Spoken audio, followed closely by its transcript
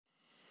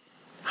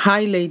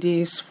Hi,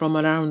 ladies from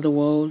around the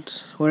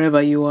world,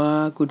 wherever you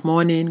are. Good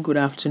morning, good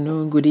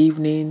afternoon, good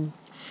evening.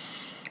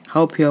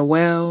 Hope you're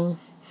well.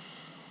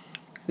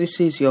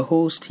 This is your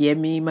host,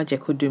 Yemi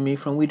Majekodumi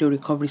from Widow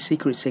Recovery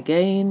Secrets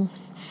again.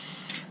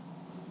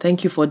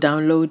 Thank you for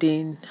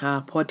downloading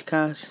our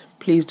podcast.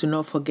 Please do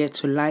not forget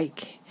to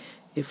like.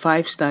 A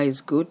 5-star is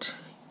good.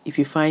 If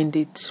you find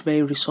it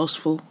very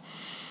resourceful,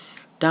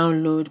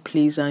 download,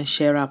 please, and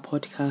share our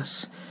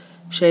podcast.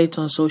 Share it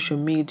on social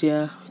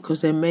media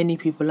because there are many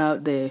people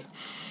out there,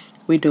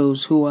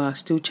 widows, who are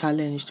still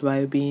challenged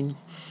by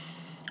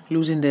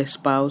losing their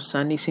spouse,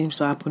 and it seems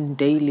to happen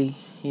daily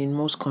in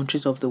most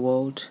countries of the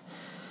world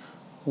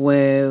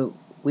where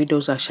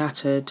widows are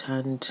shattered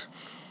and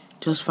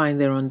just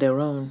find they're on their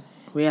own.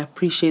 We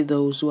appreciate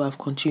those who have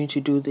continued to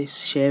do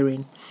this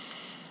sharing.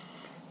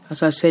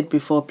 As I said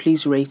before,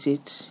 please rate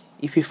it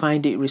if you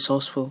find it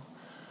resourceful.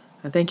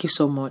 And thank you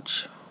so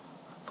much.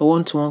 For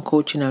one-to-one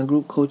coaching and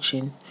group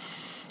coaching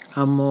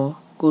and more,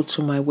 go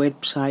to my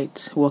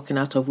website,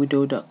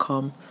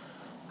 workingoutofwidow.com.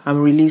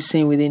 I'm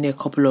releasing within a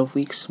couple of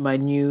weeks my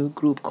new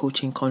group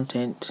coaching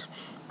content.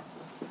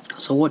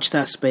 So watch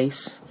that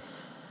space.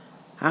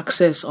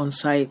 Access on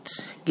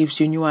site gives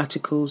you new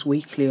articles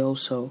weekly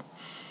also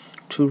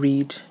to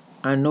read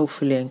and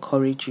hopefully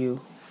encourage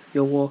you.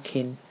 You're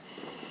walking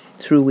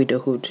through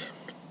widowhood.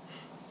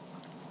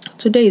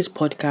 Today's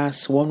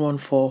podcast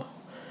 114,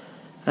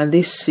 and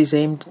this is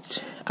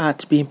aimed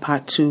at being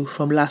part 2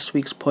 from last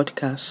week's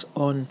podcast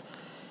on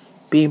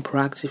being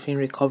proactive in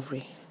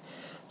recovery.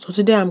 So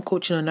today I'm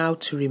coaching on how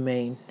to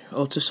remain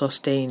or to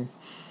sustain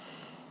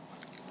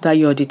that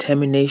your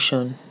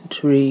determination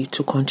to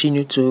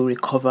continue to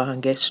recover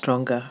and get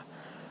stronger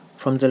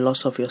from the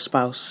loss of your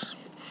spouse.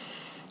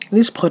 In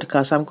this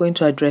podcast, I'm going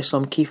to address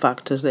some key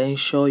factors that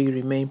ensure you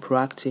remain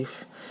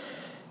proactive,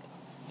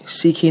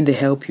 seeking the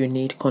help you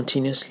need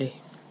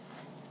continuously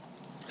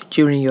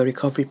during your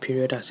recovery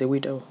period as a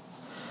widow.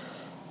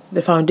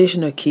 The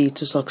foundational key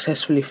to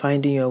successfully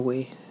finding your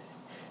way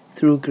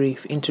through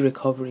grief into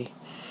recovery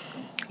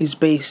is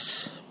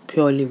based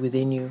purely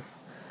within you.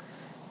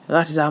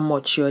 That is how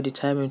much you are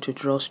determined to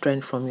draw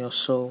strength from your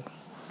soul.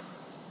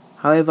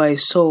 However, a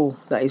soul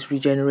that is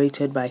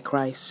regenerated by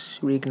Christ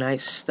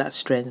reignites that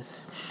strength.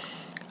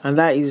 And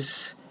that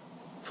is,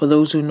 for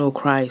those who know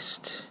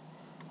Christ,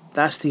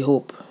 that's the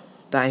hope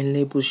that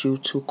enables you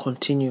to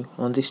continue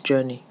on this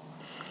journey,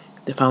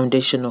 the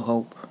foundational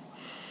hope.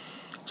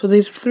 So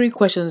there's 3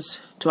 questions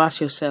to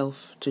ask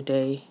yourself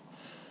today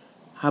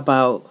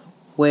about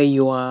where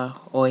you are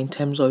or in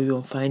terms of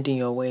you finding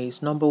your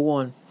ways. Number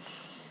 1,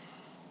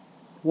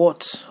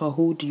 what or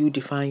who do you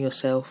define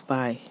yourself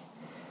by?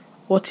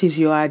 What is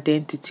your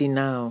identity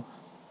now?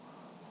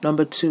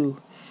 Number 2,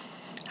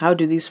 how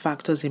do these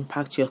factors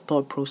impact your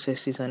thought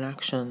processes and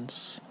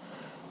actions?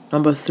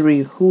 Number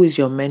 3, who is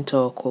your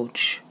mentor or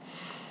coach?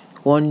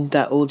 One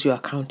that holds you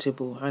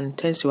accountable and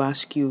tends to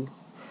ask you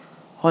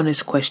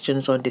honest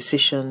questions on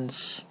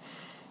decisions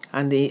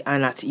and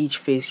at each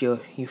phase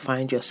you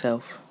find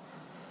yourself.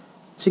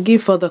 To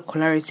give further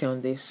clarity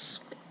on this,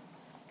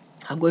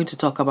 I'm going to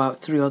talk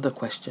about 3 other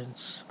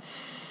questions.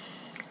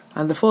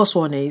 And the first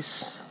one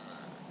is,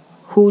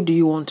 who do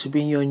you want to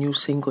be in your new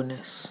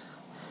singleness?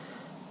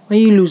 When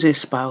you lose a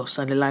spouse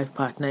and a life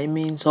partner, it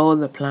means all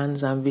the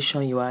plans and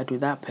vision you had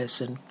with that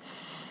person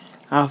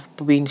have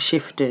been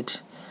shifted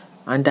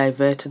and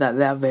diverted at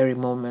that very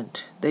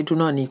moment. They do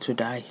not need to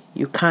die.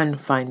 You can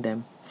find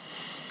them.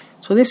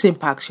 So this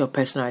impacts your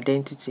personal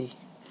identity.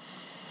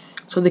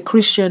 So the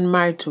Christian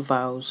marital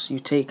vows you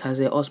take as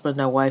a husband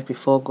and wife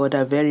before God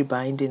are very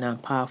binding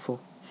and powerful.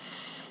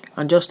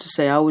 And just to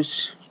say, I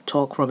always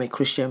talk from a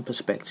Christian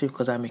perspective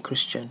because I'm a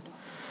Christian.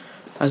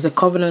 As the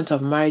covenant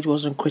of marriage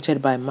wasn't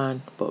created by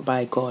man, but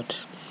by God.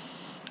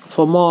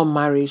 For more on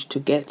marriage, to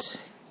get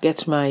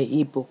my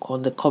ebook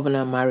on the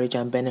covenant marriage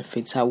and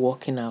benefits at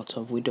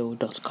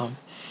workingoutofwidow.com.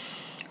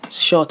 It's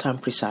short and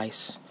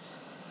precise.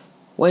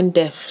 When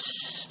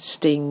death's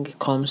sting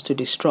comes to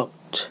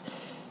disrupt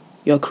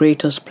your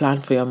Creator's plan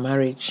for your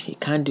marriage, it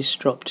can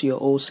disrupt your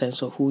old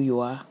sense of who you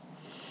are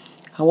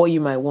and what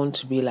you might want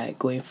to be like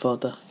going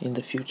further in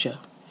the future.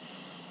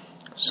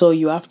 So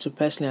you have to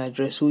personally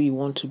address who you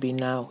want to be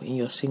now in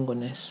your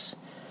singleness.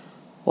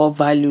 What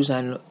values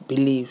and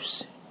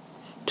beliefs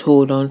to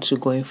hold on to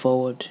going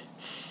forward.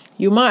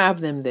 You might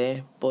have them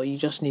there, but you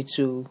just need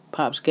to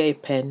perhaps get a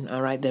pen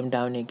and write them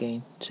down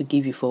again to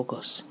give you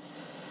focus.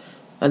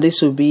 And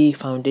this will be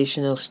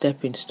foundational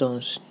stepping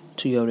stones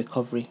to your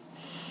recovery.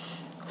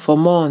 For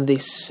more on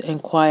this,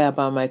 inquire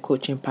about my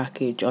coaching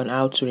package on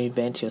how to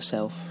reinvent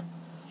yourself.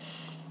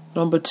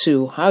 Number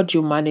 2, how do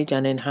you manage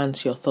and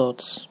enhance your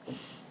thoughts?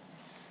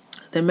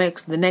 The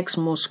next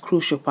most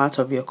crucial part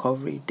of your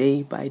recovery,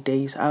 day by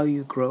day, is how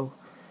you grow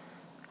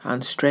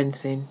and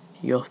strengthen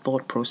your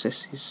thought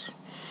processes.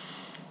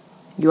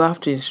 You have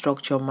to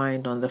instruct your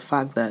mind on the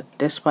fact that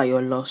despite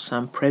your loss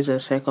and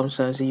present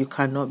circumstances, you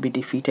cannot be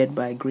defeated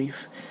by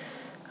grief.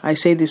 I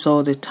say this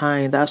all the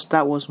time.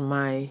 That was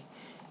my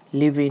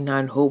living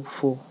and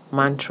hopeful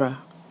mantra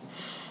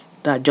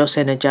that just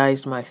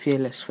energized my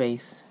fearless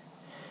faith.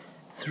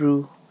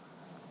 through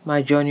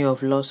my journey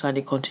of loss, and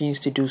it continues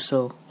to do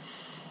so.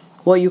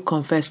 What you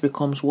confess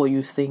becomes what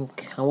you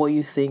think, and what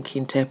you think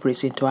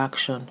interprets into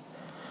action.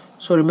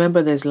 So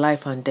remember, there's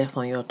life and death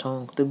on your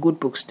tongue. The good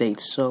book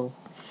states so.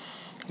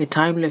 A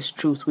timeless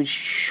truth which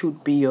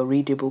should be your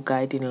readable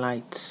guiding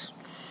light.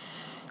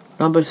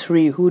 Number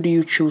 3, who do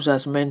you choose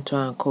as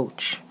mentor and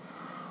coach?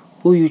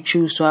 Who you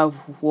choose to have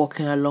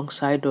walking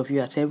alongside of you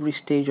at every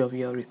stage of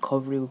your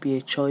recovery will be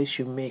a choice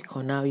you make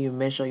on how you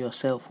measure your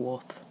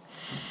self-worth,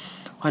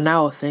 on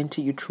how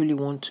authentic you truly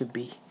want to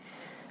be,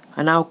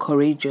 and how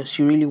courageous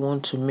you really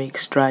want to make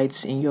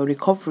strides in your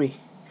recovery.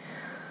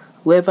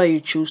 Whoever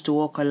you choose to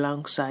walk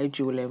alongside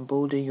you will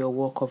embolden your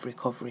walk of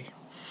recovery.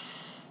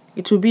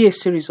 It will be a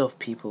series of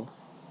people.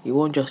 It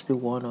won't just be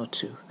one or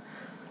two.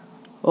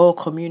 Or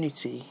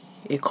community,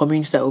 a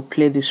community that will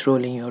play this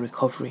role in your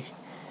recovery.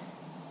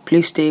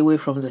 Please stay away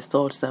from the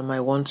thoughts that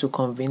might want to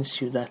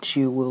convince you that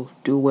you will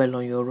do well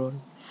on your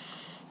own.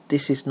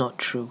 This is not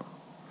true.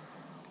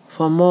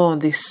 For more on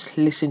this,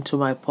 listen to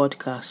my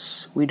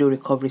podcast, Widow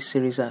Recovery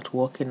Series at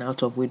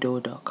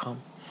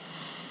walkingoutofwidow.com.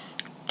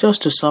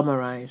 Just to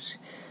summarize,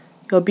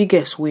 your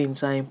biggest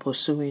wins are in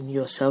pursuing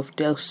your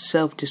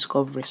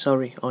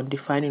self-discovery, on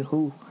defining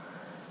who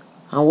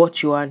and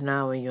what you are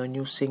now in your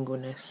new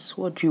singleness.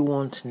 What do you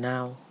want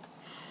now?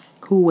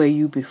 Who were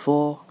you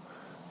before?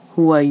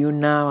 Who are you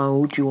now, and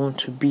who do you want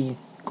to be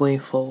going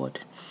forward?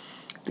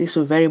 This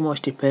will very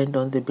much depend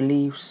on the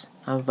beliefs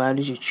and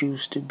values you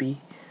choose to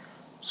be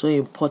so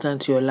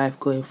important to your life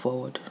going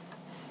forward.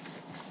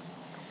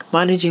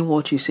 Managing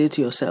what you say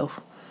to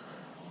yourself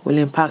will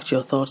impact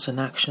your thoughts and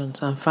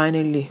actions. And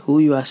finally, who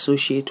you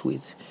associate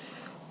with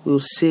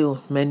will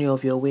seal many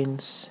of your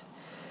wins.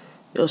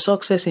 Your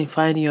success in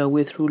finding your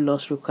way through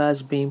loss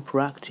requires being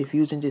proactive,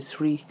 using the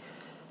 3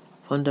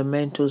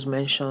 fundamentals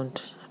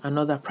mentioned and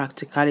other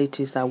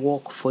practicalities that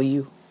work for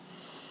you.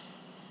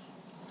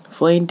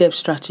 For in-depth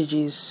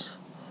strategies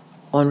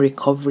on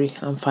recovery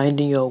and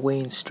finding your way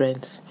in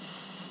strength,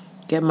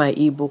 get my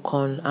ebook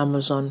on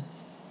Amazon,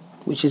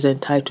 which is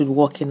entitled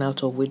Walking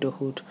Out of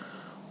Widowhood,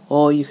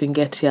 or you can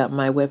get it at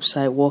my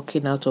website,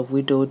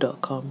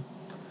 walkingoutofwidow.com.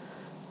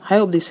 I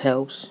hope this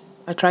helps.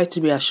 I try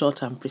to be as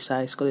short and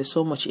precise because there's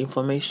so much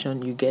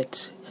information you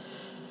get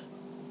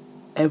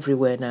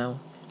everywhere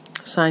now.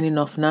 Signing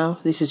off now,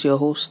 this is your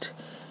host,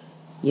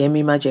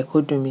 Yemi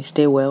Majekodumi.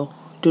 Stay well.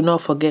 Do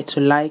not forget to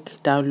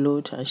like,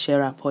 download, and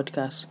share our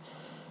podcast.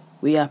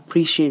 We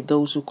appreciate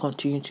those who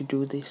continue to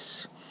do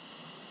this.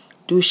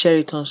 Do share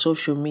it on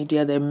social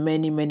media. There are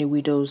many, many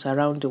widows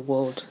around the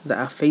world that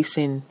are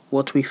facing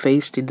what we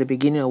faced in the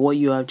beginning or what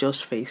you have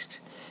just faced.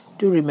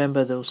 Do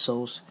remember those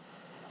souls.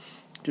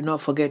 Do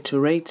not forget to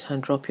rate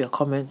and drop your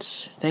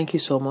comments. Thank you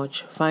so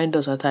much. Find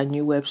us at our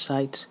new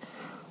website,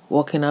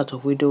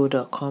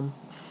 walkingoutofwidow.com.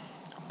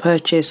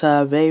 Purchase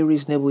our very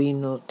reasonable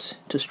e-note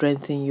to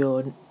strengthen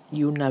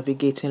you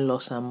navigating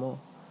loss and more.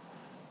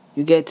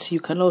 You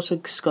can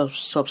also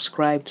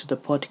subscribe to the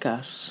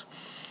podcast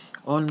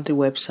on the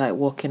website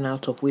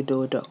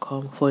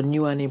walkingoutofwidow.com for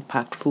new and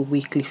impactful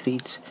weekly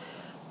feeds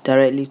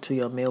directly to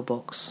your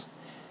mailbox.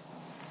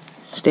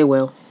 Stay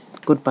well.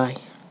 Goodbye.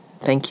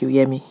 Thank you,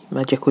 Yemi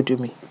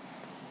Majekodumi.